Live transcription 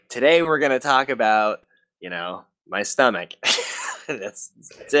Today we're gonna talk about, my stomach. that's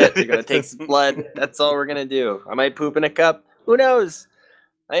it. We're gonna take some blood. That's all we're gonna do. I might poop in a cup. Who knows?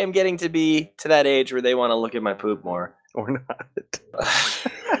 I am getting to be to that age where they want to look at my poop more. Or not.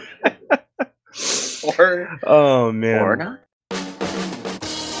 Or man. Or not.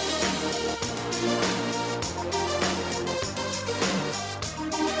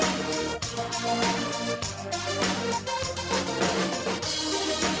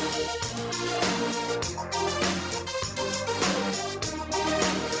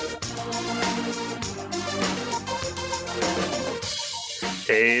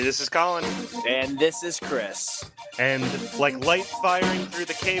 Hey, this is Colin. And this is Chris. And like light firing through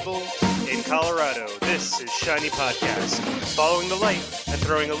the cable in Colorado, this is Shiny Podcast, following the light and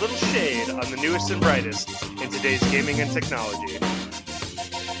throwing a little shade on the newest and brightest in today's gaming and technology.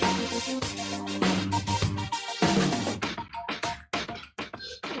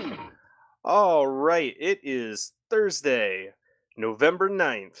 All right, it is Thursday, November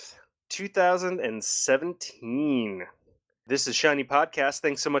 9th, 2017. This is Shiny Podcast.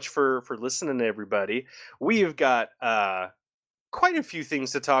 Thanks so much for listening, everybody. We've got quite a few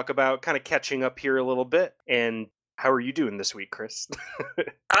things to talk about, kind of catching up here a little bit. And how are you doing this week, Chris?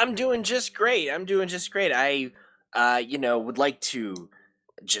 I'm doing just great. I, would like to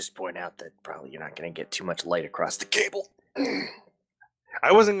just point out that probably you're not going to get too much light across the cable.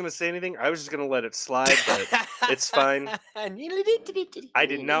 I wasn't going to say anything. I was just going to let it slide, but it's fine. I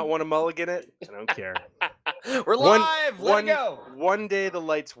did not want to mulligan it. I don't care. We're live. Let it go. One day the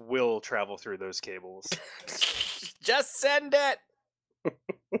lights will travel through those cables. Just send it.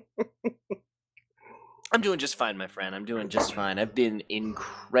 I'm doing just fine, my friend. I'm doing just fine. I've been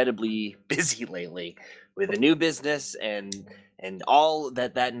incredibly busy lately with a new business and all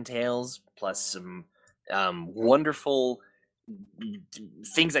that entails, plus some wonderful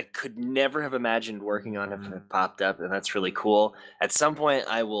things I could never have imagined working on have popped up, and that's really cool. At some point,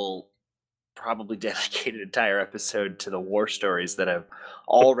 I will probably dedicate an entire episode to the war stories that I've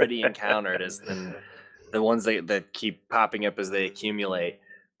already encountered, as the ones that keep popping up as they accumulate.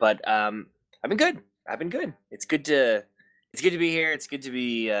 But I've been good. It's good to be here. It's good to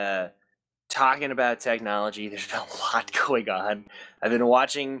be talking about technology. There's been a lot going on. I've been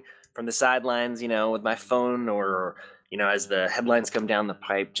watching from the sidelines, with my phone, or as the headlines come down the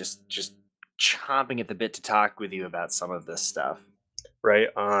pipe, just chomping at the bit to talk with you about some of this stuff. Right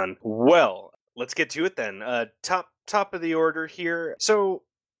on. Well, let's get to it then. Top of the order here. So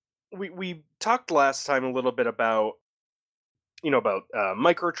we talked last time a little bit about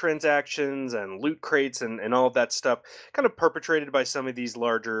microtransactions and loot crates and all of that stuff, kind of perpetrated by some of these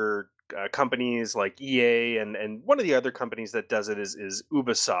larger companies like EA, and one of the other companies that does it is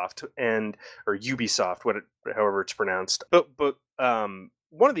Ubisoft or Ubisoft, however it's pronounced. But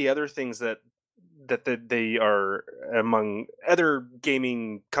one of the other things that they are, among other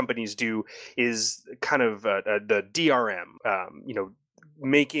gaming companies, do is kind of the DRM,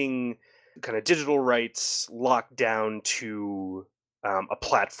 making kind of digital rights locked down to a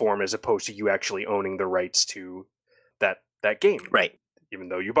platform, as opposed to you actually owning the rights to that game, right? Even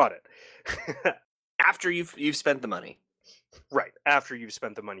though you bought it. After you've spent the money. Right. After you've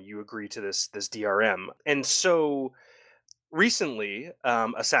spent the money, you agree to this DRM. And so recently,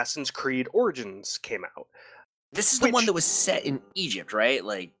 Assassin's Creed Origins came out. This is the one that was set in Egypt, right?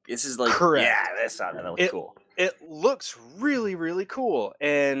 Like, this is like... Correct. Yeah, that looks cool. It looks really, really cool.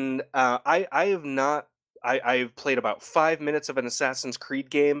 And I've played about 5 minutes of an Assassin's Creed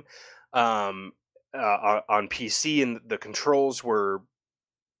game on PC, and the controls were...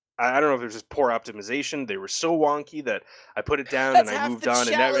 I don't know if it was just poor optimization. They were so wonky that I put it down and I moved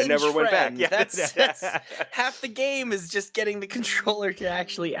on and never went back. Yeah, that's half the game, is just getting the controller to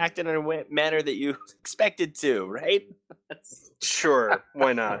actually act in a manner that you expected to, right? Sure,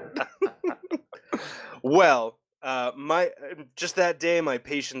 why not? Well, just that day, my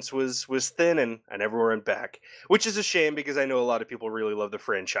patience was thin, and I never went back, which is a shame because I know a lot of people really love the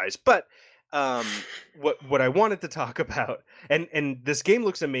franchise. But what I wanted to talk about, and this game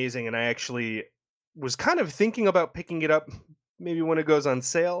looks amazing, and I actually was kind of thinking about picking it up maybe when it goes on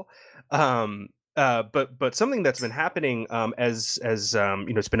sale. But something that's been happening, as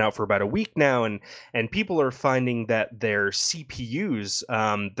it's been out for about a week now, and people are finding that their CPUs,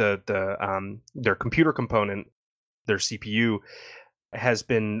 their computer component, their CPU, has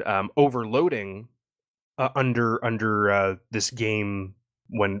been overloading under this game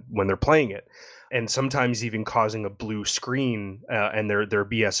when they're playing it, and sometimes even causing a blue screen and their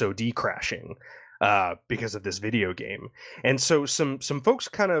BSOD crashing because of this video game. And so some folks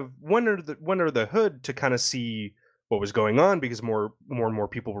kind of went under the hood to kind of see what was going on, because more and more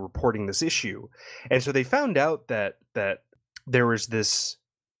people were reporting this issue. And so they found out that there was this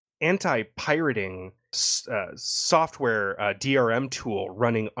anti-pirating software DRM tool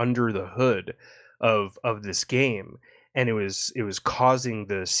running under the hood of this game, and it was causing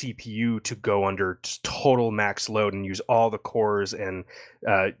the CPU to go under total max load and use all the cores, and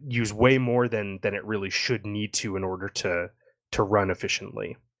use way more than it really should need to in order to run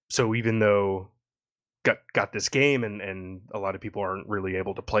efficiently. So even though got this game, and a lot of people aren't really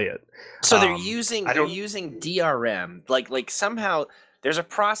able to play it. So they're using DRM, like somehow there's a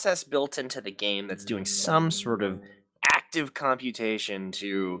process built into the game that's doing some sort of active computation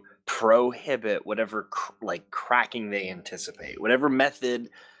to prohibit whatever cracking they anticipate, whatever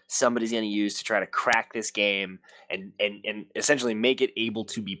method somebody's going to use to try to crack this game, and essentially make it able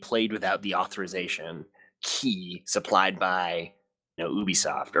to be played without the authorization key supplied by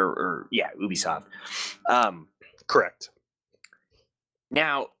Ubisoft or Ubisoft. Correct.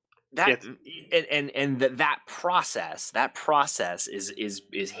 Now that that process is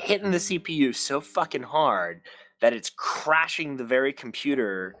hitting the CPU so fucking hard that it's crashing the very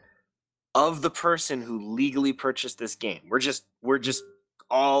computer of the person who legally purchased this game. We're just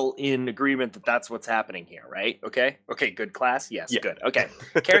all in agreement that that's what's happening here, right? Okay, good class. Yes, good. Okay,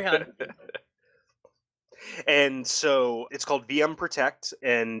 carry on. And so it's called VM Protect,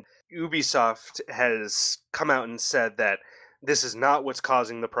 and Ubisoft has come out and said that this is not what's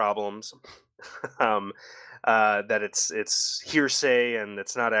causing the problems. That it's hearsay, and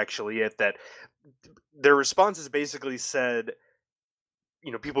that's not actually it. That their response is basically said,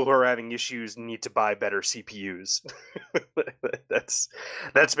 people who are having issues need to buy better CPUs. That's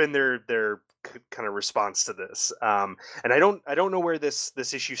been their kind of response to this. And I don't know where this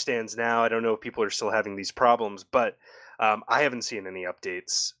issue stands now. I don't know if people are still having these problems, but I haven't seen any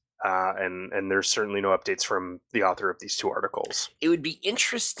updates. And there's certainly no updates from the author of these two articles. It would be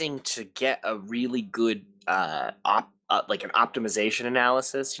interesting to get a really good like an optimization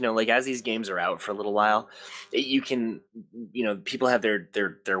analysis. Like as these games are out for a little while, you can, people have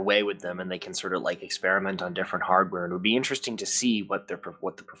their way with them, and they can sort of like experiment on different hardware. And it would be interesting to see what the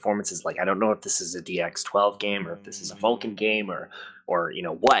performance is like. I don't know if this is a DX12 game or if this is a Vulkan game or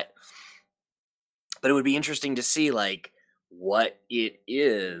what, but it would be interesting to see like what it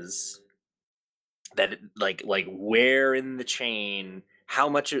is that like where in the chain, how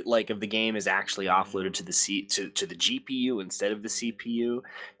much of the game is actually offloaded to the to the GPU instead of the CPU,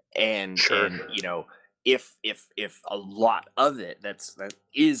 and Sure. and if a lot of it that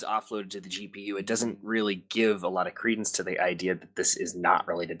is offloaded to the GPU, it doesn't really give a lot of credence to the idea that this is not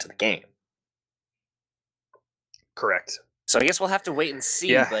related to the game. Correct. So I guess we'll have to wait and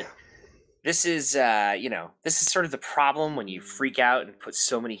see. Yeah. But this is this is sort of the problem when you freak out and put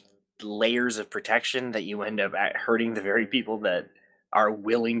so many layers of protection that you end up hurting the very people that are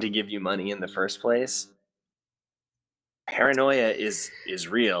willing to give you money in the first place. Paranoia is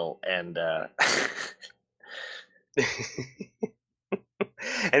real, and and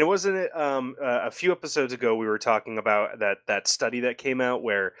it wasn't it a few episodes ago we were talking about that study that came out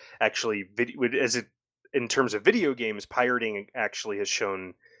where actually in terms of video games, pirating actually has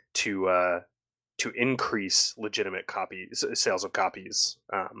shown to increase legitimate sales of copies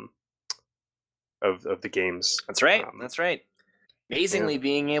of the games. That's right. That's right. Amazingly,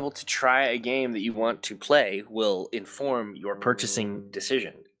 being able to try a game that you want to play will inform your purchasing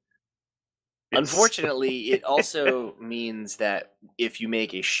decision. Unfortunately, it also means that if you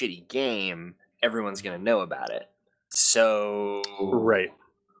make a shitty game, everyone's going to know about it. So, right.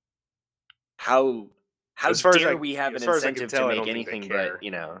 How dare we have an incentive to make anything but,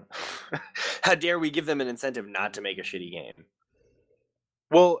 how dare we give them an incentive not to make a shitty game?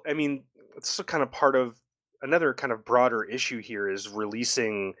 Well, I mean, it's kind of part of another kind of broader issue here is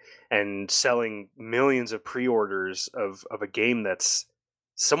releasing and selling millions of pre-orders of a game that's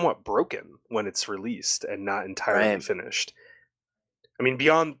somewhat broken when it's released and not entirely finished. I mean,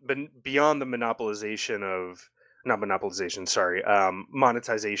 beyond the monetization of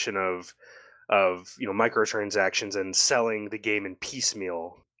microtransactions and selling the game in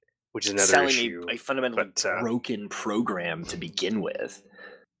piecemeal, which is another issue. A fundamentally broken program to begin with.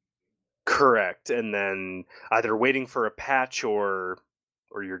 Correct, and then either waiting for a patch or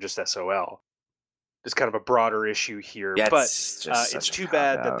you're just SOL. It's kind of a broader issue here, but it's too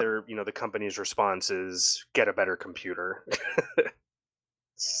bad that they're the company's response is get a better computer.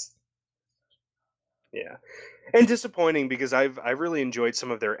 Yeah, And disappointing because I've really enjoyed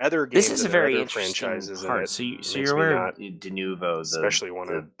some of their other This games is a and their very other interesting franchises, and part. it So makes you're me aware not of Denuvo, especially want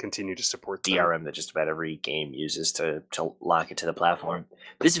to the continue to support them. DRM that just about every game uses to lock it to the platform.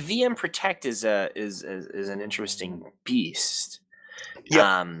 This VM Protect is an interesting beast.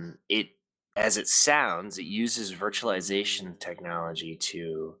 Yep. It, as it sounds, it uses virtualization technology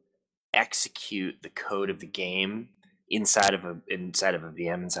to execute the code of the game inside of a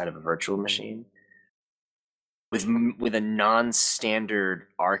VM, inside of a virtual machine, with a non-standard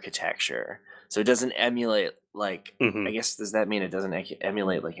architecture. So it doesn't emulate, like, Mhm. I guess, does that mean it doesn't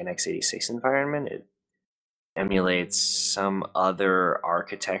emulate like an x86 environment? It emulates some other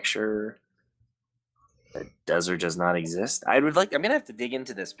architecture that does or does not exist. I'm gonna have to dig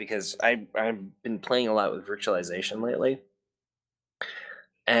into this because I've been playing a lot with virtualization lately,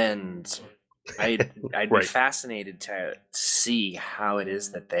 and I'd be Right. fascinated to see how it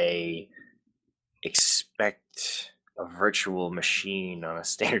is that they expect a virtual machine on a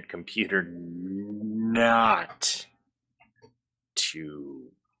standard computer not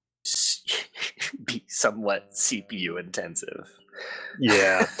to be somewhat CPU intensive.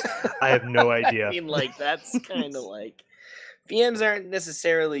 Yeah. I have no I idea. mean, like, that's kind of like VMs aren't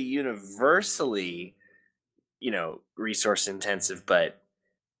necessarily universally, resource intensive, but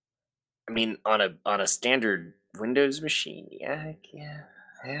I mean, on a standard Windows machine, yeah,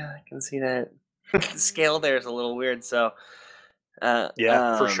 I can see that. The scale there is a little weird, so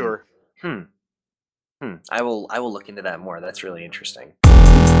Yeah, for sure. hmm. I will look into that more. That's really interesting.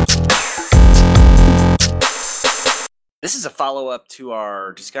 This is a follow-up to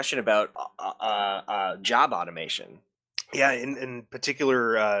our discussion about job automation. Yeah, in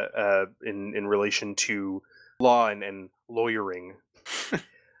particular, in relation to law and lawyering.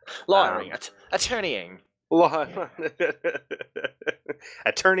 Lawyering, attorneying. Law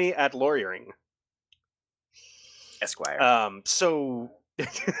attorney at lawyering. Esquire. So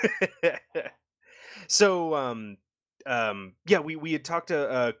so yeah, we had talked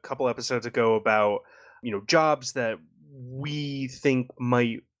a couple episodes ago about jobs that we think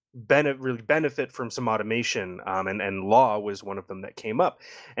might really benefit from some automation, and law was one of them that came up,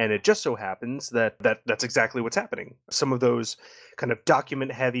 and it just so happens that's exactly what's happening. Some of those kind of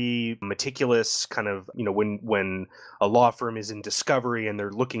document heavy, meticulous kind of, when a law firm is in discovery and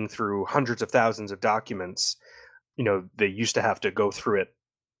they're looking through hundreds of thousands of documents, they used to have to go through it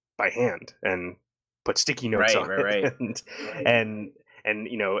by hand and put sticky notes on Right. it,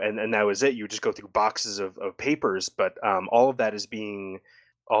 and that was it. You would just go through boxes of papers, but all of that is being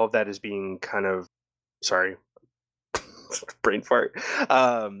kind of, sorry, brain fart, is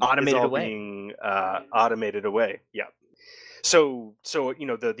Automated all away. being automated away. Yeah. So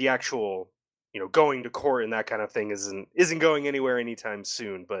the actual going to court and that kind of thing isn't going anywhere anytime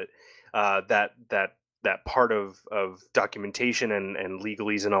soon, but that part of documentation and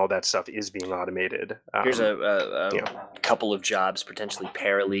legalese and all that stuff is being automated. Here's a Yeah. couple of jobs, potentially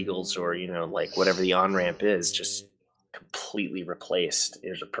paralegals or like whatever the on ramp is, just completely replaced.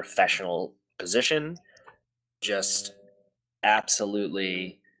 There's a professional position, just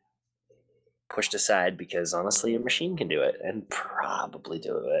absolutely pushed aside because honestly, a machine can do it and probably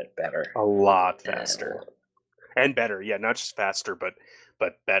do it better. A lot And faster and better. Yeah, not just faster, but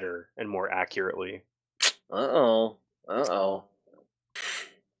better and more accurately. uh-oh.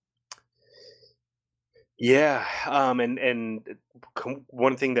 Yeah, and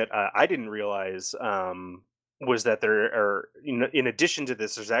one thing that I didn't realize, was that there are, in addition to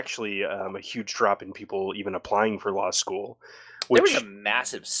this, there's actually a huge drop in people even applying for law school, There was a which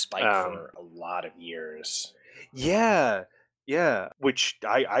massive spike um, for a lot of years. yeah, yeah, which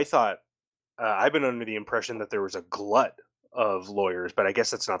I thought, I've been under the impression that there was a glut of lawyers, but I guess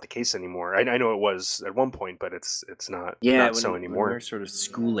that's not the case anymore. I know it was at one point, but it's not Yeah, so when we were anymore. sort of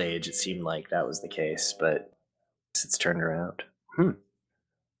school age, it seemed like that was the case, but it's turned around.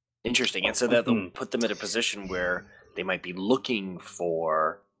 Interesting. And so that'll Mhm. put them in a position where they might be looking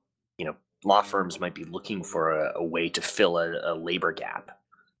for, law firms might be looking for a way to fill a labor gap.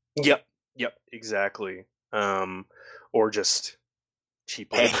 Yep, exactly. Or just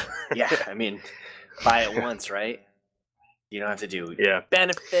cheap Hey, labor. yeah, I mean, buy it once, right? You don't have to do Yeah.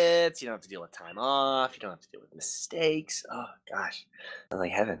 benefits. You don't have to deal with time off. You don't have to deal with mistakes. Oh gosh, sounds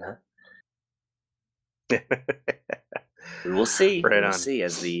like heaven, huh? We will see. We Right will on. see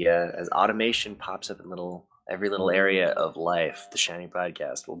as as automation pops up in every little area of life. The Shiny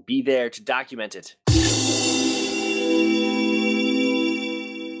Podcast will be there to document it.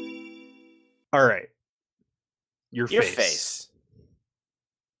 All right. Your Your face.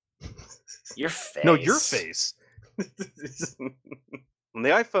 face. Your face. No, your face. When the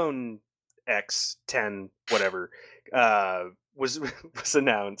iPhone X 10 whatever uh, was was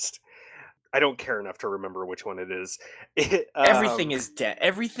announced. I don't care enough to remember which one it is. Everything is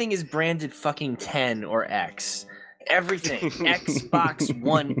everything is branded fucking 10 or X. Everything. Xbox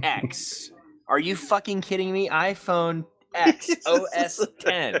One X. Are you fucking kidding me? iPhone X, OS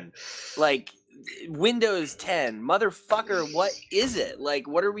 10. Like Windows 10. Motherfucker, what is it? Like,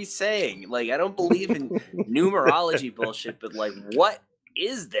 what are we saying? Like, I don't believe in numerology bullshit, but like, what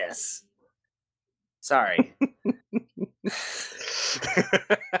is this? Sorry.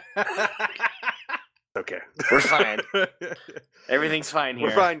 Okay. We're fine. Everything's fine here.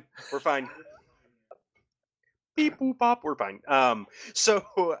 We're fine. Beep boop pop. We're fine.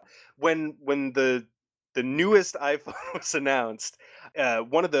 So when the newest iPhone was announced,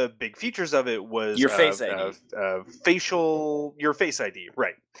 one of the big features of it was Your Face ID. Your Face ID,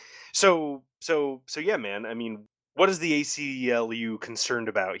 right? So yeah, man. I mean, what is the ACLU concerned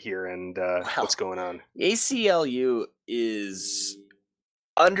about here, and what's going on? ACLU is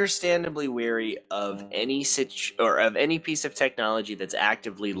understandably wary of any of any piece of technology that's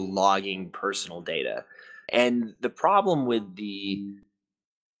actively logging personal data. And the problem with the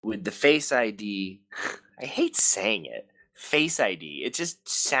Face ID, I hate saying it, Face ID. It just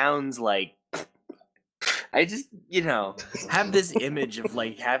sounds like I just, have this image of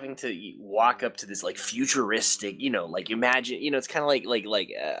like having to walk up to this like futuristic, like imagine, it's kind of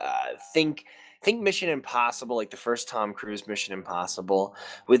think Mission Impossible, like the first Tom Cruise Mission Impossible,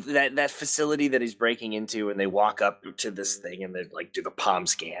 with that facility that he's breaking into, and they walk up to this thing and they like do the palm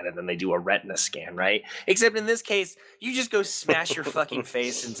scan and then they do a retina scan, right? Except in this case, you just go smash your fucking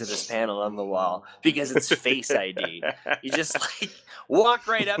face into this panel on the wall because it's Face ID. You just like walk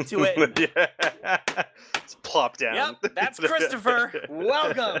right up to it. And, It's plop down. Yep, that's Christopher.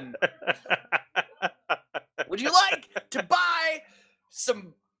 Welcome. Would you like to buy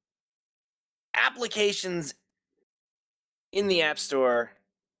some applications in the App Store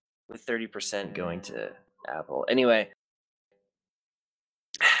with 30% going to Apple? Anyway,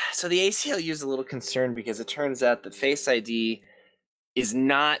 so the ACLU is a little concerned because it turns out that Face ID is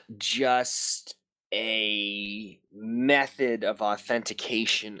not just a method of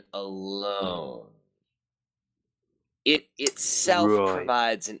authentication alone. It itself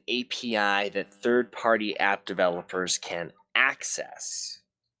provides an API that third-party app developers can access.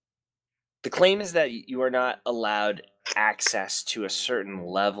 The claim is that you are not allowed access to a certain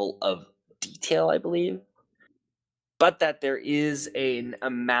level of detail, I believe, but that there is an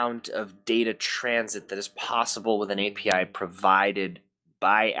amount of data transit that is possible with an API provided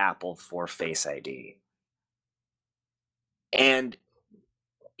by Apple for Face ID. And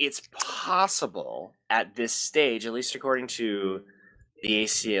it's possible at this stage, at least according to the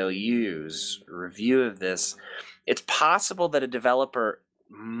ACLU's review of this, it's possible that a developer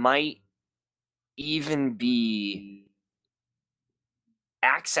might even be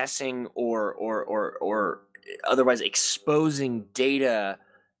accessing or otherwise exposing data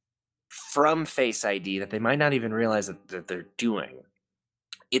from Face ID that they might not even realize that they're doing.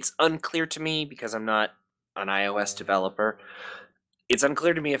 It's unclear to me because I'm not an iOS developer. It's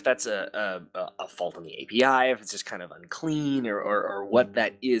unclear to me if that's a fault on the API, if it's just kind of unclean or what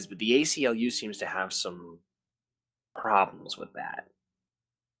that is, but the ACLU seems to have some problems with that.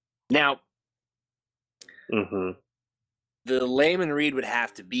 Now, the layman read would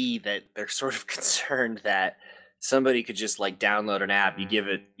have to be that they're sort of concerned that somebody could just like download an app, you give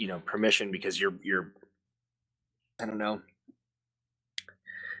it, permission because you're I don't know,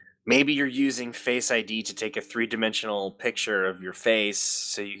 maybe you're using Face ID to take a 3-dimensional picture of your face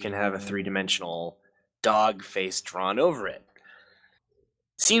so you can have a 3-dimensional dog face drawn over it.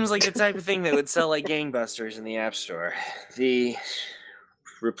 Seems like the type of thing that would sell like gangbusters in the App Store. The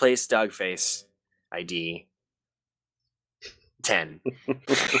replace dog face ID 10.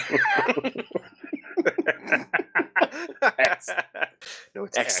 No,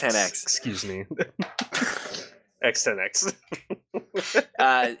 it's X10X. Excuse me. X10X.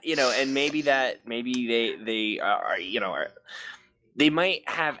 And maybe they are, they might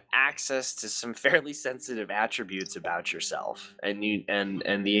have access to some fairly sensitive attributes about yourself, and the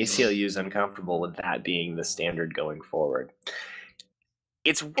ACLU is uncomfortable with that being the standard going forward.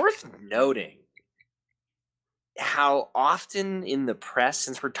 It's worth noting how often in the press,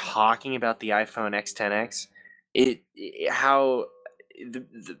 since we're talking about the iPhone X10X, how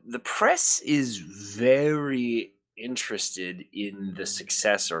the press is very interested in the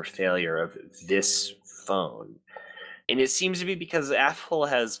success or failure of this phone. And it seems to be because Apple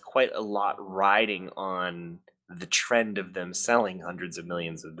has quite a lot riding on the trend of them selling hundreds of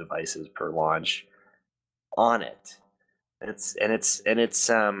millions of devices per launch on it. It's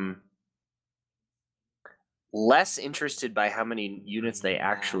less interested by how many units they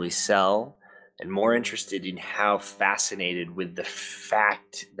actually sell and more interested in how fascinated with the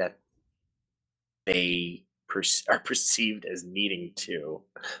fact that they are perceived as needing to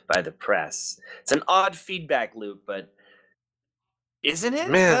by the press. It's an odd feedback loop, but isn't it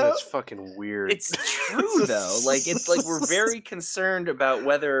Man, though? that's fucking weird. It's true though. Like it's like we're very concerned about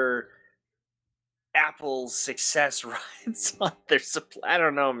whether Apple's success rides on their supply. I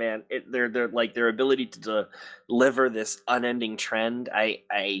don't know, man. They're like their ability to deliver this unending trend.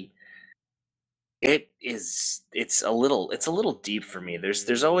 It's a little deep for me.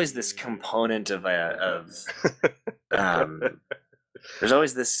 There's always this component there's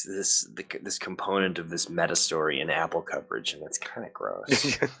always this component of this meta story in Apple coverage, and that's kind of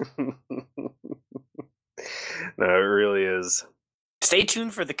gross. No, it really is. Stay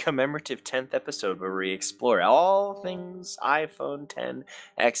tuned for the commemorative 10th episode where we explore all things iPhone 10,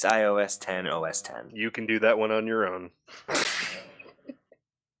 iOS 10, OS 10. You can do that one on your own.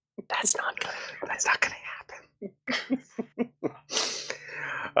 That's not gonna happen.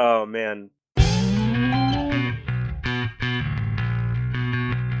 Oh man.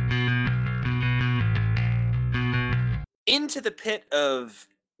 Into the pit of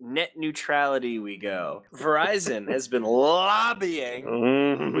net neutrality we go. Verizon has been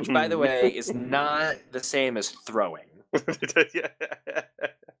lobbying, which, by the way, is not the same as throwing.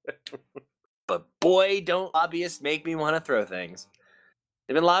 But boy, don't lobbyists make me want to throw things.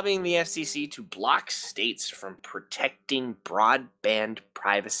 They've been lobbying the FCC to block states from protecting broadband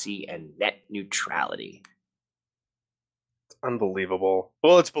privacy and net neutrality. Unbelievable.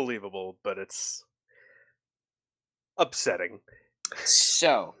 Well, it's believable, but it's upsetting.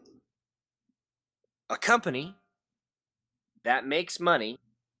 So, a company that makes money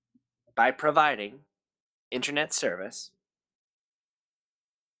by providing internet service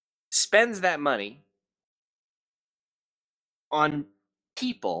spends that money on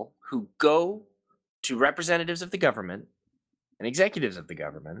people who go to representatives of the government and executives of the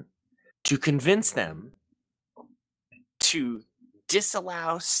government to convince them to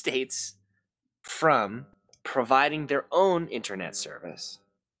disallow states from providing their own internet service,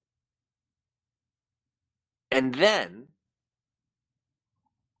 and then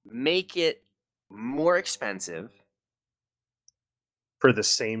make it more expensive for the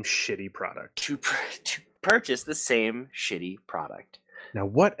same shitty product. To purchase the same shitty product. Now,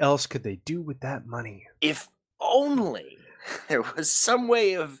 what else could they do with that money? If only there was some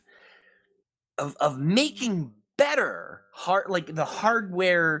way of making better like the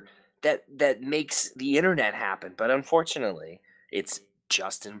hardware that makes the internet happen, but unfortunately, it's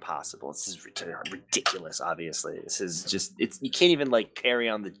just impossible. This is ridiculous. Obviously, this is just you can't even like carry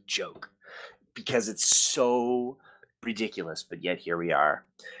on the joke because it's so ridiculous. But yet here we are.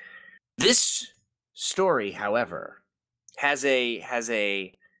 This story, however, has a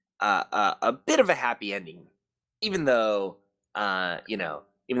bit of a happy ending, even though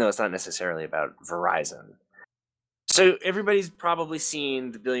it's not necessarily about Verizon. So everybody's probably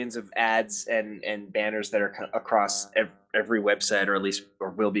seen the billions of ads and banners that are across every website, or at least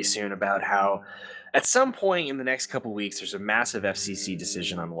will be soon, about how at some point in the next couple weeks there's a massive FCC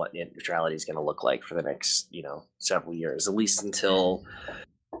decision on what net neutrality is going to look like for the next several years, at least until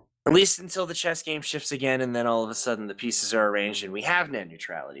the chess game shifts again, and then all of a sudden the pieces are arranged and we have net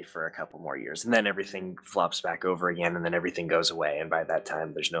neutrality for a couple more years, and then everything flops back over again, and then everything goes away, and by that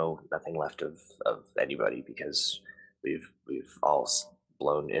time there's nothing left of anybody because we've all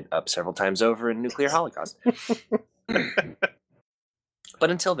blown it up several times over in nuclear holocaust.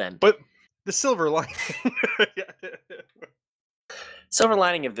 But until then, the silver lining silver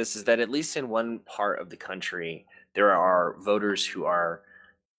lining of this is that at least in one part of the country there are voters who are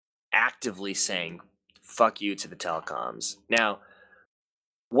actively saying fuck you to the telecoms. Now,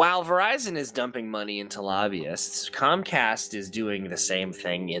 while Verizon is dumping money into lobbyists, Comcast is doing the same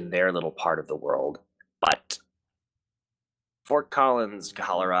thing in their little part of the world. But Fort Collins,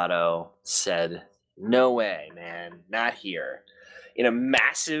 Colorado said, no way, man, not here. In a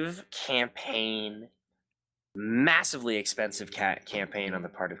massive campaign, massively expensive campaign on the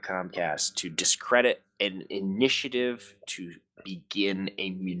part of Comcast to discredit an initiative to begin a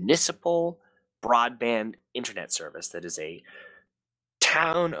municipal broadband internet service that is a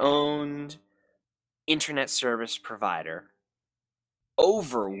town-owned internet service provider.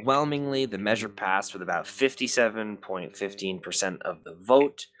 Overwhelmingly, the measure passed with about 57.15% of the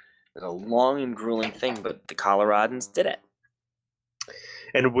vote. It's a long and grueling thing, but the Coloradans did it.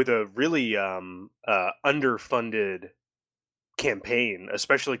 And with a really underfunded campaign,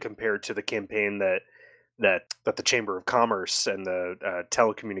 especially compared to the campaign that the Chamber of Commerce and the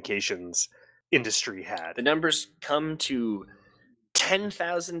telecommunications industry had. The numbers come to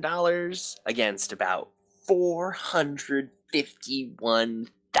 $10,000 against about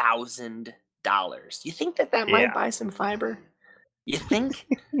 $451,000. You think that might Yeah. buy some fiber? You think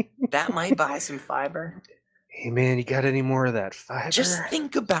that might buy some fiber? Hey man, you got any more of that fiber? Just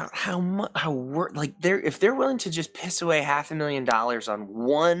think about if they're willing to just piss away $500,000 on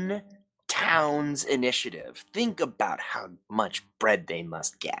one town's initiative, think about how much bread they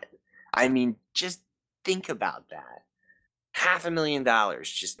must get. I mean, just think about that.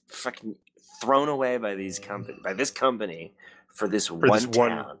 $500,000 just fucking thrown away by this company for this one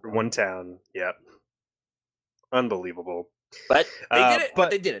town. One town. Yep. Unbelievable. But they did it.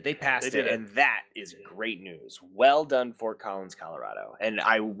 but They did it. They passed it, and that is great news. Well done, Fort Collins, Colorado. And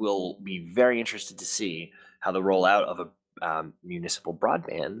I will be very interested to see how the rollout of a municipal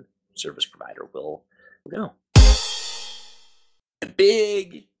broadband service provider will go. The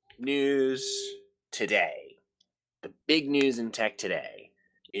big news today, the big news in tech today,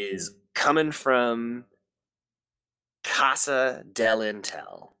 is coming from Casa del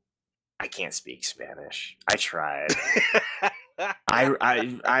Intel. I can't speak Spanish. I tried.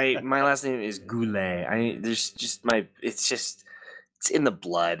 My last name is Goulet. It's in the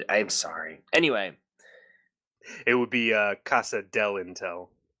blood. I'm sorry. Anyway, it would be Casa del Intel.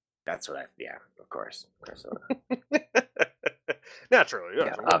 That's what of course. Naturally.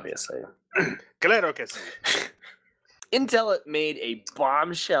 Yeah, obviously. Claro que sí. Intel made a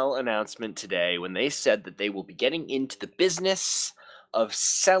bombshell announcement today when they said that they will be getting into the business of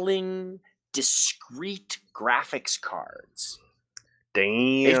selling discrete graphics cards.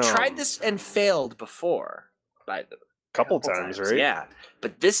 Damn. They've tried this and failed before. Couple times, right? Yeah.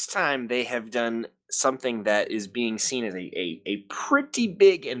 But this time they have done something that is being seen as a pretty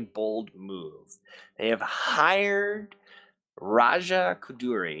big and bold move. They have hired Raja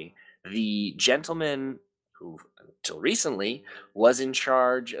Kuduri, the gentleman who, until recently, was in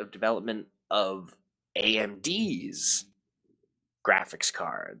charge of development of AMD's graphics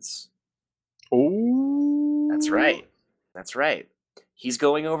cards. Oh, That's right. He's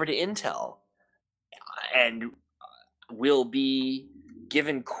going over to Intel and will be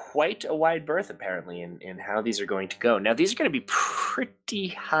given quite a wide berth, apparently, in how these are going to go. Now, these are going to be pretty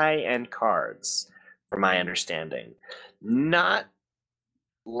high-end cards, from my understanding. Not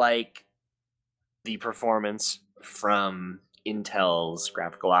like the performance from Intel's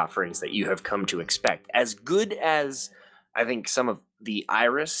graphical offerings that you have come to expect. As good as I think some of the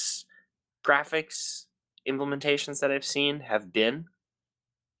Iris graphics implementations that I've seen have been,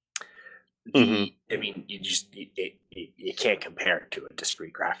 I mean, you can't compare it to a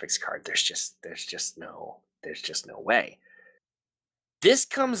discrete graphics card. There's just no way. This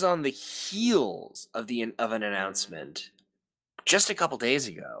comes on the heels of an announcement just a couple days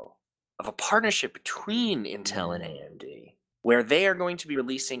ago of a partnership between Intel and AMD, where they are going to be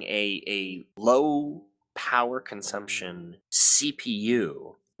releasing a low power consumption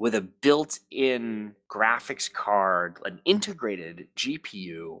CPU with a built-in graphics card, an integrated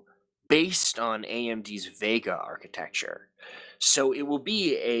GPU based on AMD's Vega architecture. So it will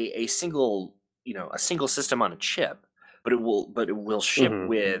be a single system on a chip, but it will ship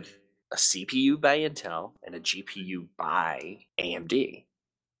with a CPU by Intel and a GPU by AMD.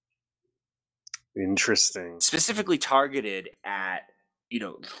 Interesting. Specifically targeted at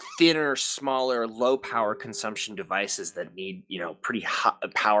thinner, smaller, low power consumption devices that need pretty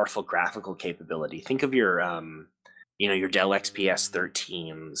powerful graphical capability. Think of your your Dell XPS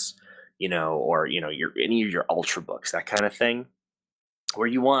 13s, or any of your Ultrabooks, that kind of thing, where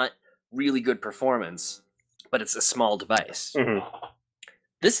you want really good performance, but it's a small device.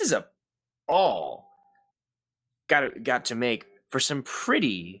 This is all got to make for some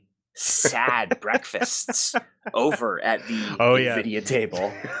pretty sad breakfasts over at the NVIDIA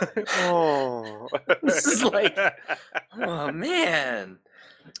table. This is like, oh man.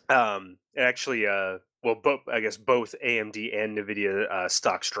 Actually, I guess both AMD and NVIDIA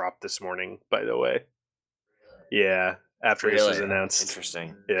stocks dropped this morning, by the way. Yeah, after this was announced.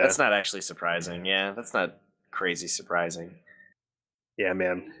 Interesting. Yeah. That's not actually surprising. Yeah, that's not crazy surprising. Yeah,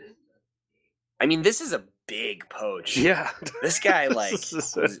 man. I mean, this is a big poach. Yeah. This guy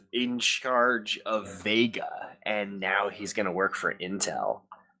was in charge of Vega, and now he's going to work for Intel.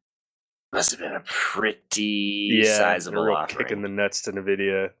 Must have been a pretty sizable real offering. Kick in the nuts to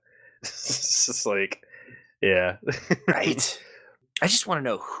NVIDIA. It's just like, yeah. Right. I just want to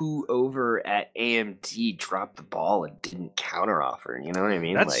know who over at AMD dropped the ball and didn't counteroffer. You know what I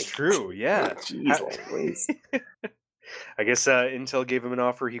mean? That's true. Yeah. Jeez, I guess Intel gave him an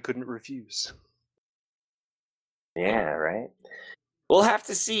offer he couldn't refuse. Yeah, right. We'll have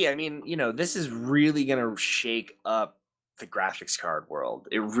to see. I mean, this is really going to shake up the graphics card world.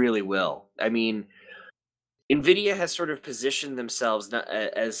 It really will. I mean, Nvidia has sort of positioned themselves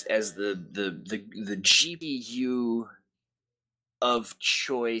as the GPU of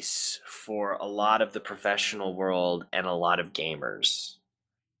choice for a lot of the professional world and a lot of gamers.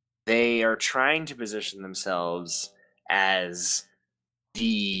 They are trying to position themselves as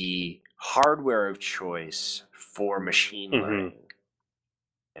the hardware of choice for machine learning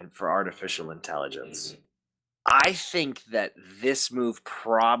and for artificial intelligence. I think that this move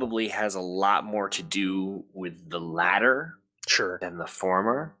probably has a lot more to do with the latter than the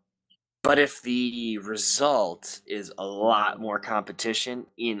former. But if the result is a lot more competition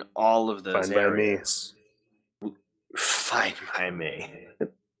in all of those areas, fine by me.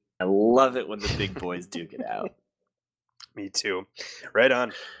 I love it when the big boys duke it out. Me too. Right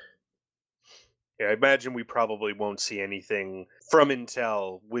on. Yeah, I imagine we probably won't see anything from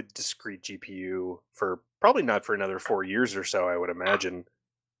Intel with discrete GPU for probably not for another 4 years or so, I would imagine.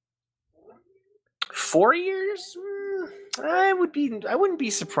 4 years? I wouldn't be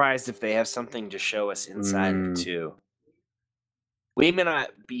surprised if they have something to show us inside of it too. We may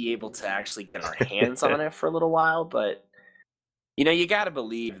not be able to actually get our hands on it for a little while, but you got to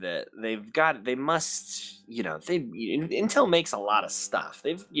believe that Intel makes a lot of stuff.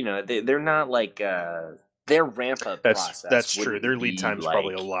 They're not like their ramp up process. That's true. Their lead time's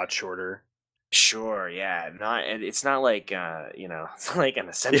probably a lot shorter. Sure, yeah. It's not like it's like an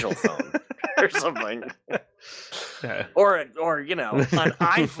essential phone or something. Yeah. Or an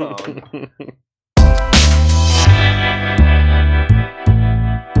iPhone.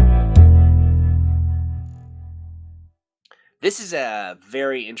 This is a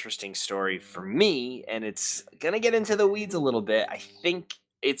very interesting story for me, and it's gonna get into the weeds a little bit. I think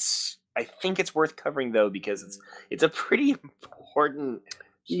it's worth covering though, because it's a pretty important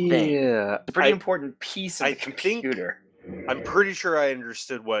thing. Yeah, it's a pretty important piece of the computer. I'm pretty sure I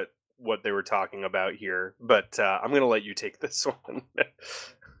understood what they were talking about here, but I'm gonna let you take this one.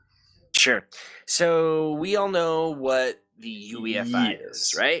 Sure. So we all know what the UEFI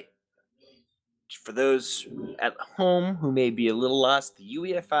is, right? For those at home who may be a little lost, the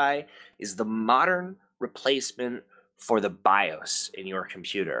UEFI is the modern replacement for the BIOS in your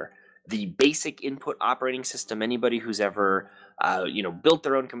computer. The basic input operating system. Anybody who's ever, built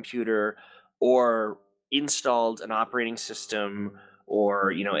their own computer or installed an operating system,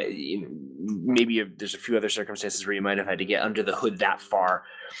 or maybe there's a few other circumstances where you might have had to get under the hood that far.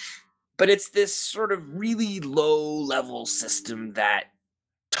 But it's this sort of really low-level system that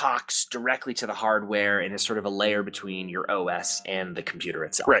talks directly to the hardware and is sort of a layer between your OS and the computer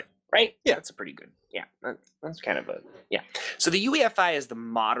itself. Right? Yeah. That's a pretty good. Yeah. That's kind of yeah. So the UEFI is the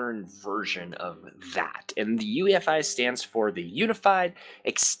modern version of that. And the UEFI stands for the Unified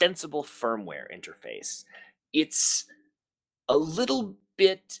Extensible Firmware Interface. It's a little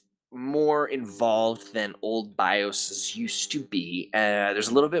bit more involved than old BIOSes used to be. There's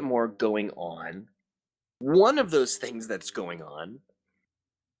a little bit more going on. One of those things that's going on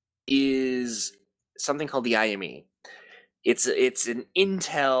is something called the IME. It's an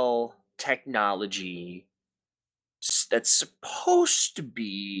Intel technology that's supposed to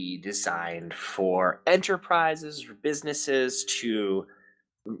be designed for enterprises or businesses to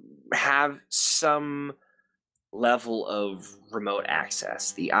have some level of remote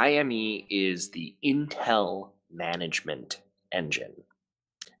access. The IME is the Intel Management Engine.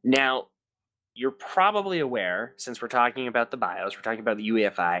 Now, you're probably aware, since we're talking about the BIOS, we're talking about the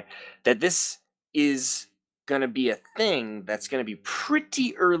UEFI, that this is going to be a thing that's going to be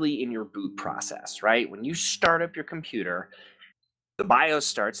pretty early in your boot process, right? When you start up your computer, the BIOS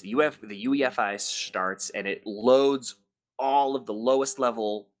starts, the UEFI starts, and it loads all of the lowest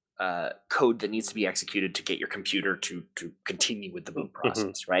level code that needs to be executed to get your computer to continue with the boot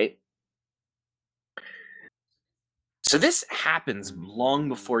process, right? So this happens long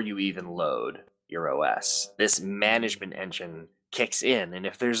before you even load your OS. This management engine kicks in, and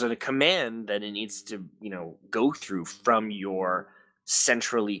if there's a command that it needs to, go through from your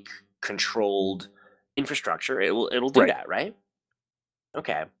centrally controlled infrastructure, it'll do that, right?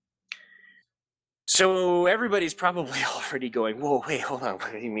 Okay. So everybody's probably already going, whoa, wait, hold on.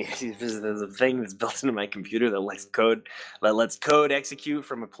 What do you mean? There's a thing that's built into my computer that lets code execute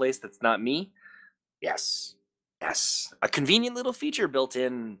from a place that's not me? Yes. A convenient little feature built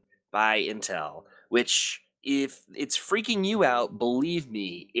in by Intel, which, if it's freaking you out, believe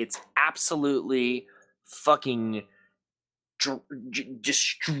me, it's absolutely fucking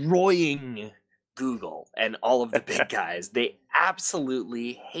destroying Google and all of the big guys. They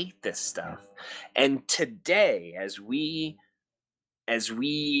absolutely hate this stuff. And today, as we as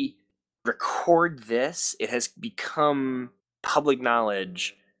we record this, it has become public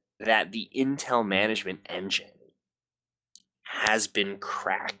knowledge that the Intel management engine has been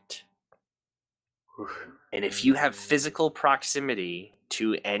cracked. And if you have physical proximity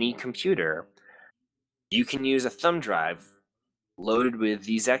to any computer, you can use a thumb drive loaded with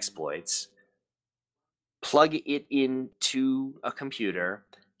these exploits, plug it into a computer,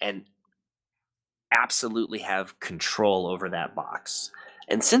 and absolutely have control over that box.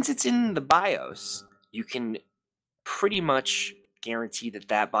 And since it's in the BIOS, you can pretty much guarantee that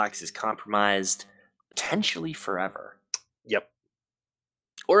that box is compromised potentially forever. Yep.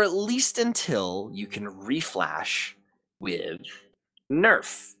 Or at least until you can reflash with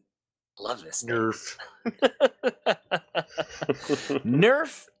Nerf. Love this thing. Nerf.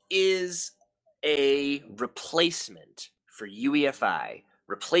 Nerf is a replacement for UEFI,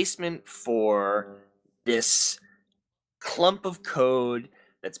 replacement for this clump of code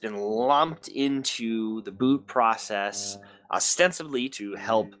that's been lumped into the boot process, ostensibly to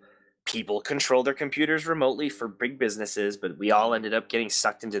help people control their computers remotely for big businesses, but we all ended up getting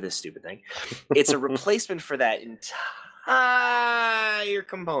sucked into this stupid thing. It's a replacement for that entire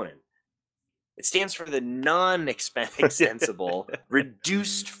component. It stands for the non-extensible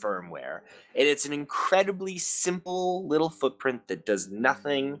reduced firmware. And it's an incredibly simple little footprint that does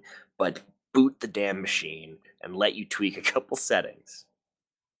nothing but boot the damn machine and let you tweak a couple settings.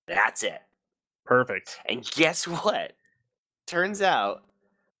 That's it. Perfect. And guess what? Turns out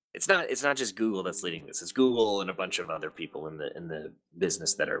it's not just Google that's leading this. It's Google and a bunch of other people in the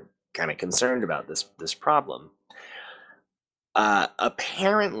business that are kind of concerned about this problem.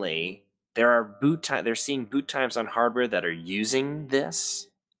 Apparently, they're seeing boot times on hardware that are using this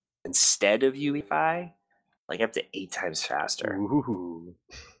instead of UEFI, like up to 8 times faster. Ooh.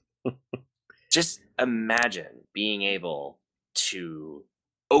 Just imagine being able to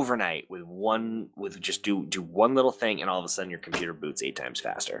overnight just do one little thing, and all of a sudden your computer boots 8 times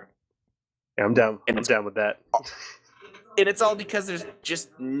faster. Yeah, I'm down. I'm down with that. And it's all because there's just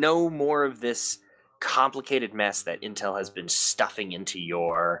no more of this complicated mess that Intel has been stuffing into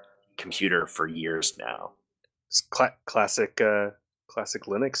your computer for years now. It's classic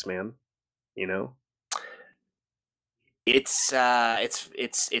Linux, man. You know. It's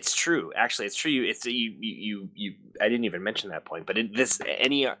true. Actually, it's true. You. I didn't even mention that point, but this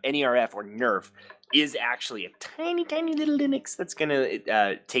NERF or Nerf is actually a tiny little Linux that's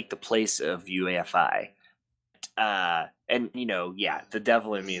gonna take the place of UEFI. And the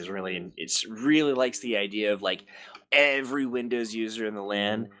devil in me is really likes the idea of like every Windows user in the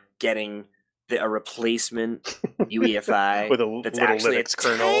land getting a replacement UEFI with a that's little actually Linux a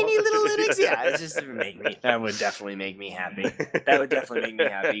kernel. tiny little Linux. Yeah, it's just that would definitely make me happy. That would definitely make me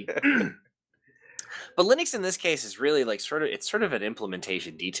happy. But Linux in this case is really like it's sort of an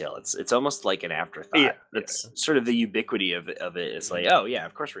implementation detail. It's almost like an afterthought. Yeah, It's sort of the ubiquity of it. It's like, oh yeah,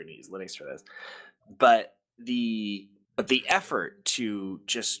 of course we're gonna use Linux for this. But the effort to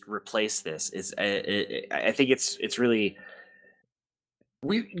just replace this is, I think it's really,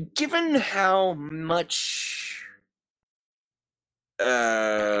 given how much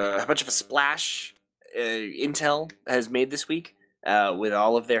of a splash Intel has made this week with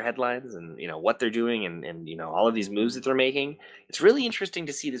all of their headlines and what they're doing and all of these moves that they're making. It's really interesting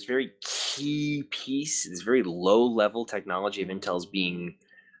to see this very key piece, this very low level technology of Intel's being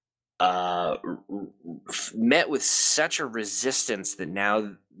met with such a resistance that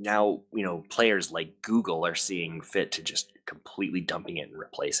now players like Google are seeing fit to just completely dumping it and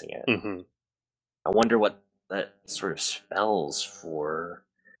replacing it. Mm-hmm. I wonder what that sort of spells for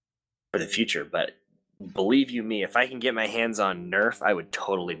the future. But believe you me, if I can get my hands on Nerf, I would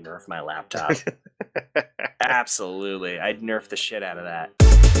totally Nerf my laptop. Absolutely, I'd Nerf the shit out of that.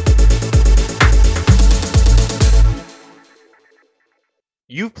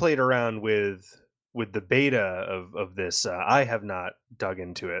 You've played around with the beta of this. I have not dug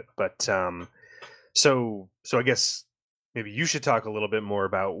into it, but so I guess maybe you should talk a little bit more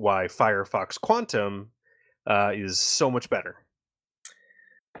about why Firefox Quantum is so much better.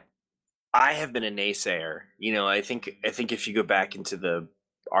 I have been a naysayer. I think if you go back into the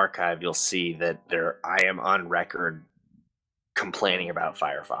archive, you'll see that I am on record complaining about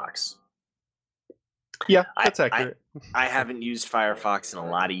Firefox. Yeah, that's accurate. I haven't used Firefox in a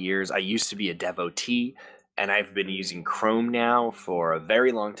lot of years. I used to be a devotee, and I've been using Chrome now for a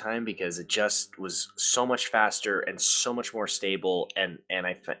very long time because it just was so much faster and so much more stable, and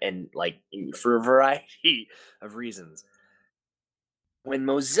like for a variety of reasons. when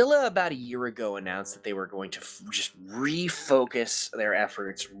Mozilla about a year ago announced that they were going to just refocus their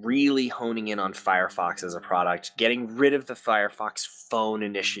efforts, really honing in on Firefox as a product, getting rid of the Firefox phone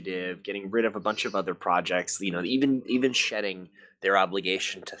initiative, getting rid of a bunch of other projects, even shedding their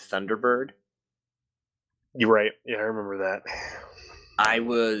obligation to Thunderbird, You're right. Yeah, I remember that. I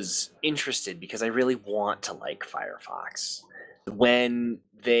was interested because I really want to like Firefox. When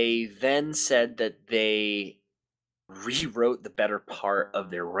they then said that they rewrote the better part of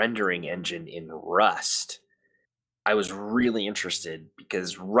their rendering engine in Rust, I was really interested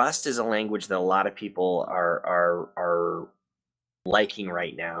because Rust is a language that a lot of people are liking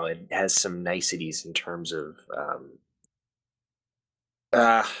right now. It has some niceties in terms of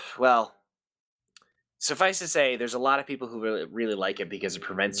well, suffice to say, there's a lot of people who really like it because it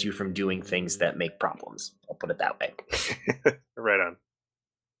prevents you from doing things that make problems. I'll put it that way. Right on.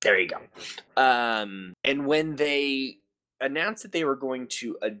 There you go. And when they announced that they were going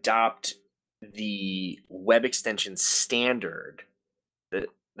to adopt the web extension standard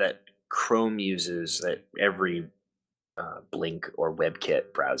that Chrome uses, that every Blink or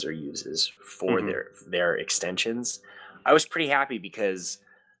WebKit browser uses for Mhm. their extensions, I was pretty happy because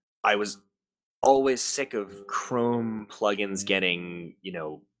I was always sick of Chrome plugins getting,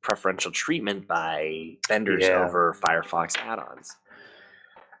 preferential treatment by vendors Yeah. over Firefox add-ons.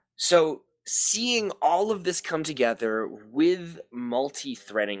 So seeing all of this come together with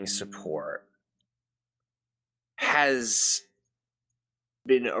multi-threading support has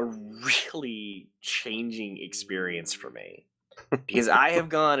been a really changing experience for me. Because I have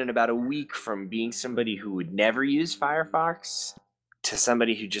gone in about a week from being somebody who would never use Firefox to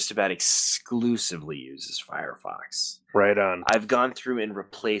somebody who just about exclusively uses Firefox. Right on. I've gone through and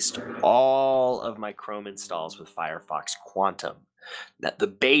replaced all of my Chrome installs with Firefox Quantum, the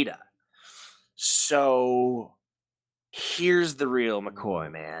beta. So here's the real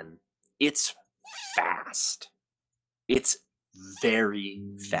McCoy, man. It's fast. It's very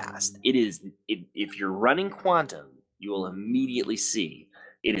fast. If you're running Quantum, you will immediately see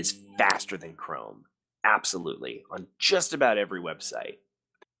it is faster than Chrome. Absolutely. On just about every website.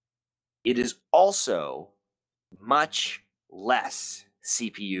 It is also much less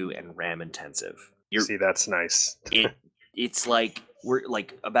CPU and RAM intensive. See, that's nice. It's like we're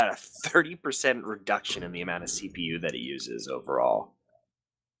like about a 30% reduction in the amount of CPU that it uses overall,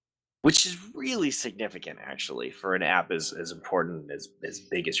 which is really significant actually for an app as important as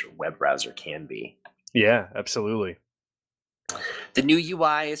big as your web browser can be. Yeah, absolutely. The new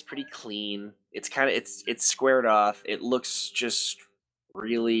UI is pretty clean. It's squared off. It looks just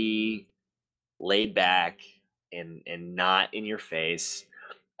really laid back and not in your face.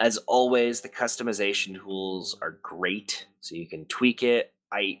 As always, the customization tools are great, so you can tweak it.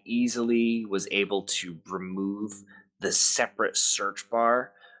 I easily was able to remove the separate search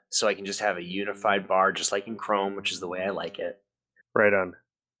bar, so I can just have a unified bar, just like in Chrome, which is the way I like it. Right on.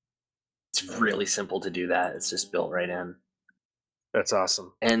 It's really simple to do that. It's just built right in. That's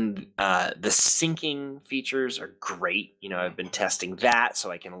awesome. And the syncing features are great. I've been testing that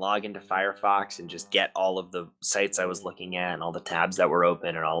so I can log into Firefox and just get all of the sites I was looking at and all the tabs that were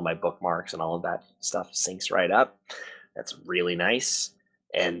open and all of my bookmarks and all of that stuff syncs right up. That's really nice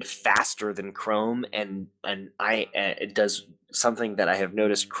and faster than Chrome. And it does something that I have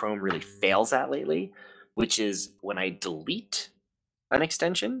noticed Chrome really fails at lately, which is when I delete an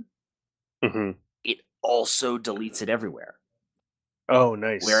extension, Hmm. it also deletes it everywhere. Oh,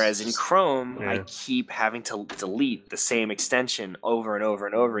 nice. Whereas in Chrome, I Yeah. keep having to delete the same extension over and over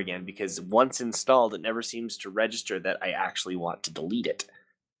and over again because once installed, it never seems to register that I actually want to delete it.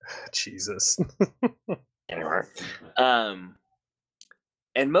 Jesus. Anyway, um,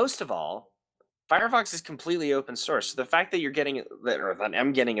 and most of all, Firefox is completely open source. So the fact that you're getting that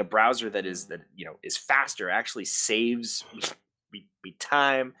I'm getting a browser that is faster actually saves me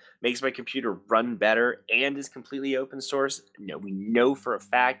time, makes my computer run better, and is completely open source. We know for a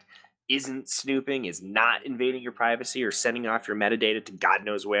fact isn't snooping, is not invading your privacy or sending off your metadata to God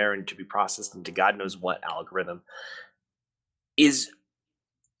knows where and to be processed into God knows what algorithm, is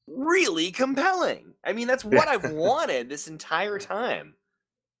really compelling. I mean, that's what I've wanted this entire time.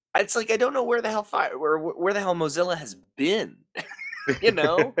 It's like I don't know where the hell where the hell Mozilla has been.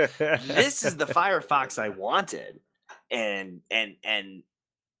 This is the Firefox I wanted, and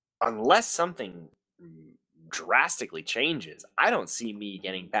unless something drastically changes, I don't see me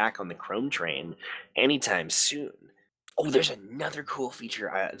getting back on the Chrome train anytime soon. Oh, there's another cool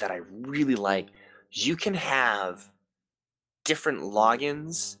feature that I really like. You can have different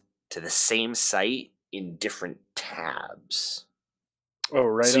logins to the same site in different tabs. Oh,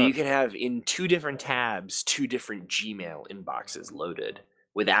 right So on. you can have in 2 different tabs, 2 different Gmail inboxes loaded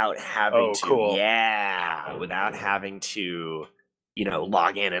without having Oh, to, cool. without having to,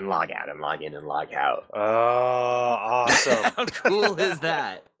 log in and log out and log in and log out. Oh, awesome. How cool is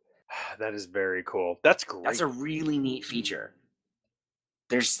that? That is very cool. That's That's great, a really neat feature.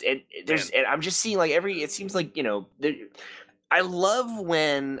 There's and man. and I'm just seeing like it seems like, I love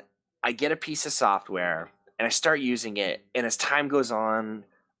when I get a piece of software and I start using it, and as time goes on,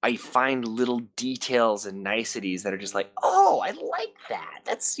 I find little details and niceties that are just like, oh, I like that.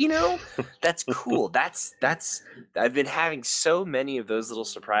 That's cool. That's I've been having so many of those little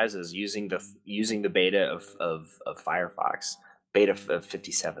surprises using the beta of Firefox, beta of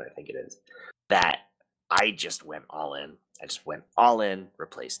 57, I think it is, that I just went all in. I just went all in,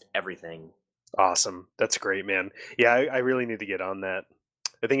 replaced everything. Awesome. That's great, man. Yeah, I really need to get on that.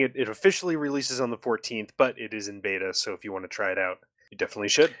 I think it officially releases on the 14th, but it is in beta, so if you want to try it out, you definitely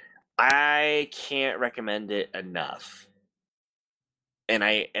should. I can't recommend it enough. And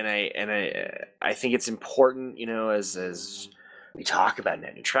I think it's important, as we talk about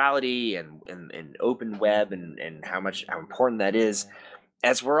net neutrality and open web and how important that is,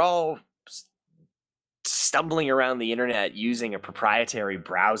 as we're all stumbling around the internet using a proprietary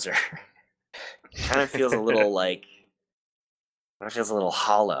browser. kind of feels a little like it feels a little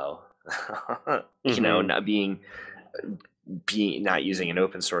hollow. Not not using an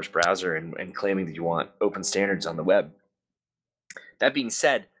open source browser and claiming that you want open standards on the web. That being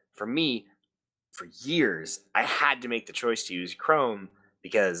said, for me, for years, I had to make the choice to use Chrome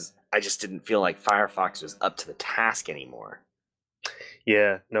because I just didn't feel like Firefox was up to the task anymore.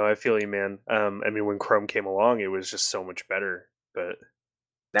 Yeah, no, I feel you, man. I mean, when Chrome came along, it was just so much better. But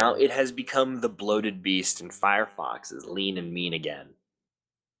now it has become the bloated beast, and Firefox is lean and mean again.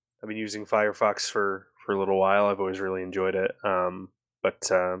 I've been using Firefox for a little while. I've always really enjoyed it.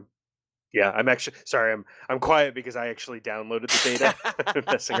 Yeah, I'm actually sorry. I'm quiet because I actually downloaded the beta,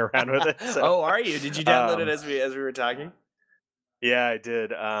 messing around with it. So, Oh, are you? Did you download it um, as we were talking? yeah, I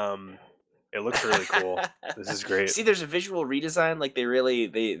did. It looks really cool. This is great. See, there's a visual redesign. Like they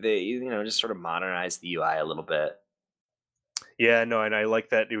just sort of modernized the UI a little bit. Yeah, no, and I like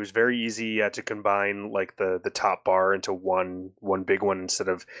that it was very easy to combine like the top bar into one big one instead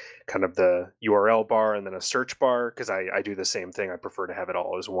of kind of the URL bar and then a search bar because I do the same thing. I prefer to have it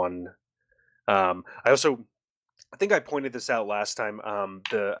all as one. I think I pointed this out last time.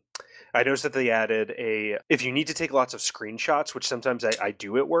 The I noticed that they added if you need to take lots of screenshots, which sometimes I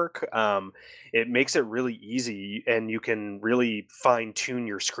do at work, it makes it really easy and you can really fine tune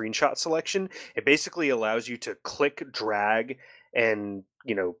your screenshot selection. It basically allows you to click, drag, and,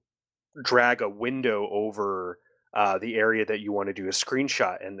 drag a window over the area that you want to do a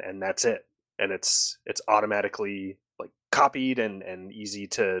screenshot, and that's it. And it's automatically like copied and easy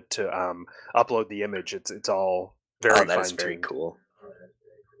to upload the image. It's all very That is fine very tuned. cool.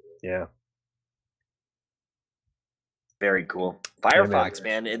 Yeah. Very cool. Yeah, Firefox,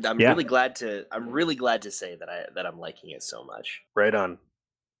 man. I'm Yeah. really glad to say that I'm liking it so much. Right on.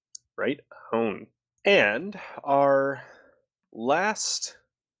 Right on. And our last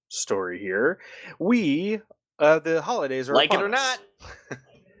story here, the holidays are Like it upon or us. not.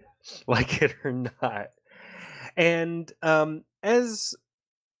 Like it or not. And as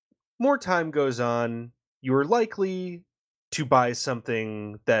more time goes on, you're likely to buy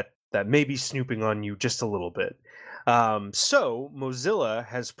something that may be snooping on you just a little bit. So Mozilla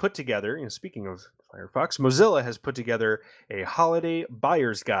has put together, speaking of Firefox, Mozilla has put together a holiday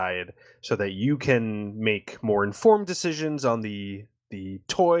buyer's guide so that you can make more informed decisions on the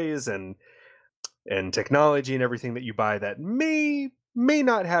toys and technology and everything that you buy that may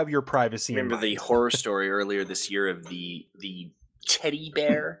not have your privacy in Remember mind. the horror story earlier this year of the teddy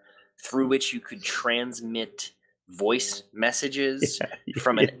bear through which you could transmit voice messages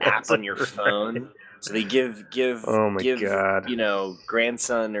from an app on your phone. So they give Oh my God.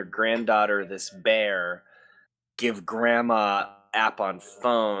 grandson or granddaughter this bear, give grandma app on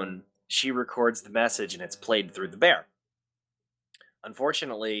phone, she records the message and it's played through the bear.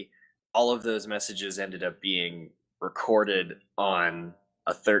 Unfortunately, all of those messages ended up being recorded on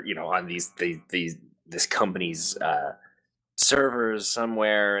on this company's servers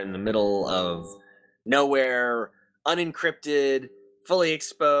somewhere in the middle of nowhere, unencrypted, fully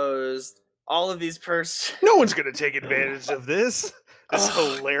exposed. All of these No one's gonna take advantage of this. This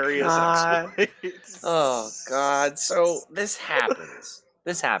hilarious exploit. Oh God! So this happens.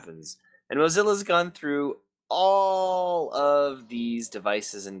 And Mozilla's gone through all of these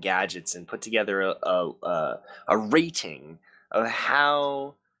devices and gadgets and put together a rating of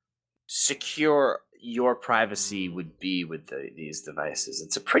how secure your privacy would be with these devices.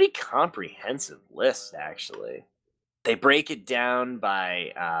 It's a pretty comprehensive list, actually. They break it down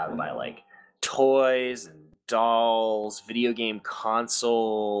by like toys and dolls, video game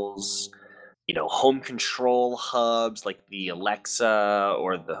consoles, home control hubs like the Alexa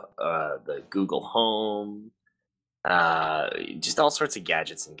or the Google Home, just all sorts of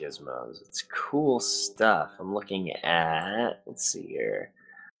gadgets and gizmos. It's cool stuff. I'm looking at. Let's see here.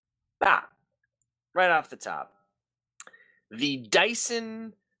 Right off the top, the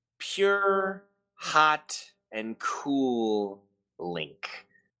Dyson Pure Hot and Cool Link.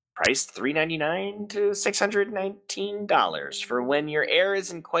 Priced $399 to $619 for when your air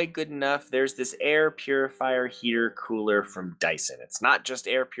isn't quite good enough. There's this air purifier heater cooler from Dyson. It's not just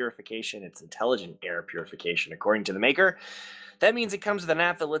air purification, it's intelligent air purification, according to the maker. That means it comes with an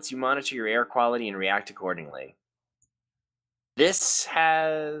app that lets you monitor your air quality and react accordingly. This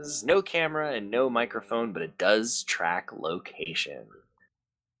has no camera and no microphone, but it does track location.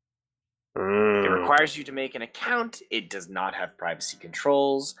 It requires you to make an account. It does not have privacy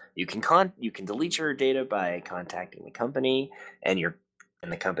controls. You can delete your data by contacting the company, and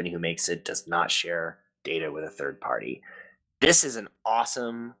the company who makes it does not share data with a third party. This is an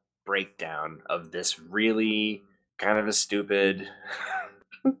awesome breakdown of this really kind of a stupid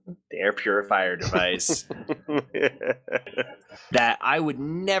air purifier device that I would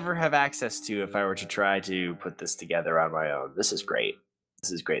never have access to if I were to try to put this together on my own. This is great.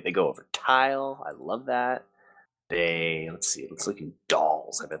 They go over tile. I love that. Let's look at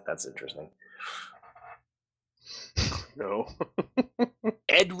dolls. I bet that's interesting. No.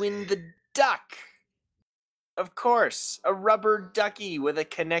 Edwin the Duck. Of course, a rubber ducky with a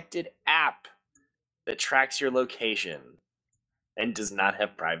connected app that tracks your location and does not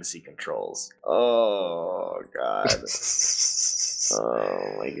have privacy controls. Oh, God.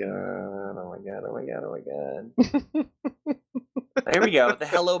 Oh, my God. Oh, my God. Oh, my God. Oh, my God. Here we go. The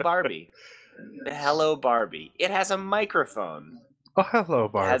Hello Barbie. The Hello Barbie. It has a microphone. Oh, hello,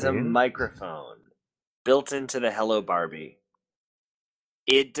 Barbie. It has a microphone built into the Hello Barbie.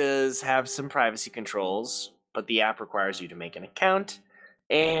 It does have some privacy controls, but the app requires you to make an account.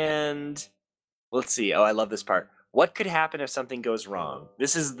 And let's see. Oh, I love this part. What could happen if something goes wrong?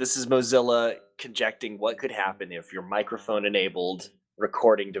 This is Mozilla conjecting what could happen if your microphone-enabled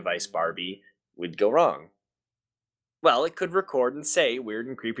recording device Barbie would go wrong. Well, it could record and say weird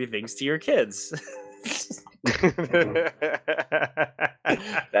and creepy things to your kids. That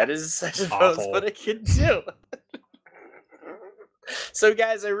is, I suppose, awful. What it can do. So,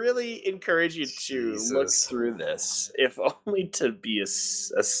 guys, I really encourage you to look through this, if only to be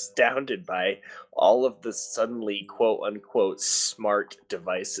astounded by all of the suddenly quote-unquote smart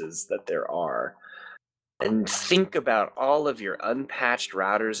devices that there are. And think about all of your unpatched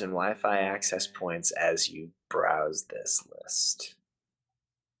routers and Wi-Fi access points as you browse this list.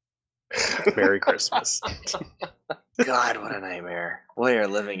 Merry Christmas. God, what a nightmare. We are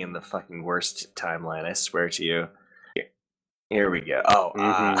living in the fucking worst timeline, I swear to you. Here we go. Oh,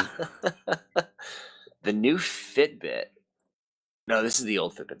 the new Fitbit. No, this is the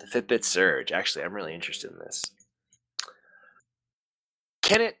old Fitbit. The Fitbit Surge. Actually, I'm really interested in this.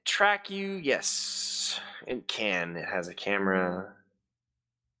 Can it track you? Yes, it can. It has a camera.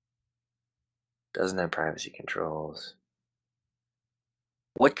 Doesn't have privacy controls.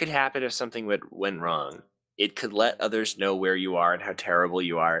 What could happen if something went wrong? It could let others know where you are and how terrible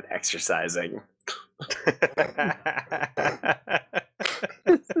you are at exercising.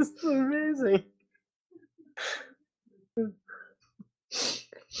 This is amazing.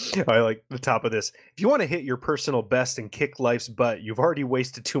 I like the top of this. If you want to hit your personal best and kick life's butt, you've already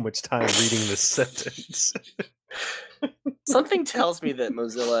wasted too much time reading this sentence. Something tells me that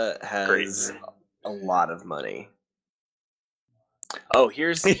Mozilla has a lot of money. Oh,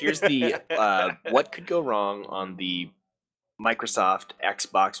 here's the what could go wrong on the Microsoft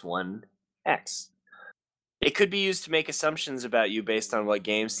Xbox One X. It could be used to make assumptions about you based on what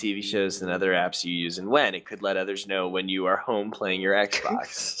games, TV shows, and other apps you use and when. It could let others know when you are home playing your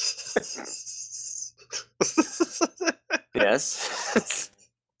Xbox. Yes.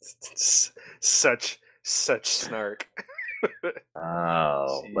 Such snark.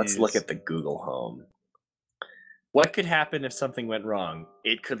 Oh, jeez. Let's look at the Google Home. What could happen if something went wrong?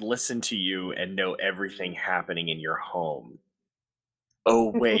 It could listen to you and know everything happening in your home.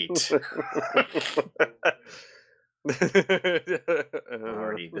 Oh, wait.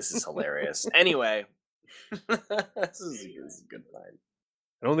 Marty, this is hilarious. Anyway, this is a good find.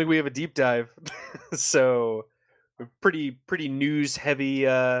 I don't think we have a deep dive, so pretty news heavy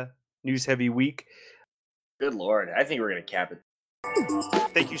week. Good Lord, I think we're gonna cap it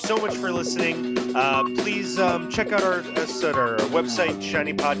Thank you so much for listening. Please check out us at our website,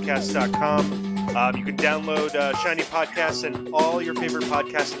 shinypodcast.com. You can download Shiny Podcasts and all your favorite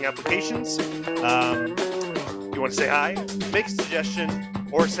podcasting applications. You want to say hi, make a suggestion,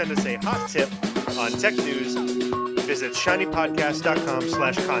 or send us a hot tip on tech news, visit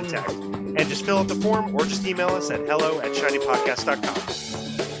shinypodcast.com/contact. And just fill out the form or just email us at hello@shinypodcast.com.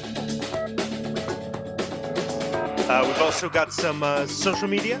 We've also got some social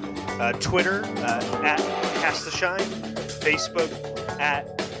media, Twitter at Cast the Shine, Facebook at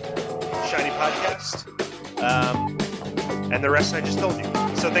Shiny Podcast, and the rest I just told you.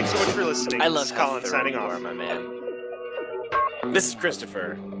 So thanks so much for listening. I love This is Colin signing you off. are, my man. This is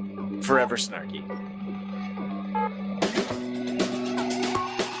Christopher, forever snarky.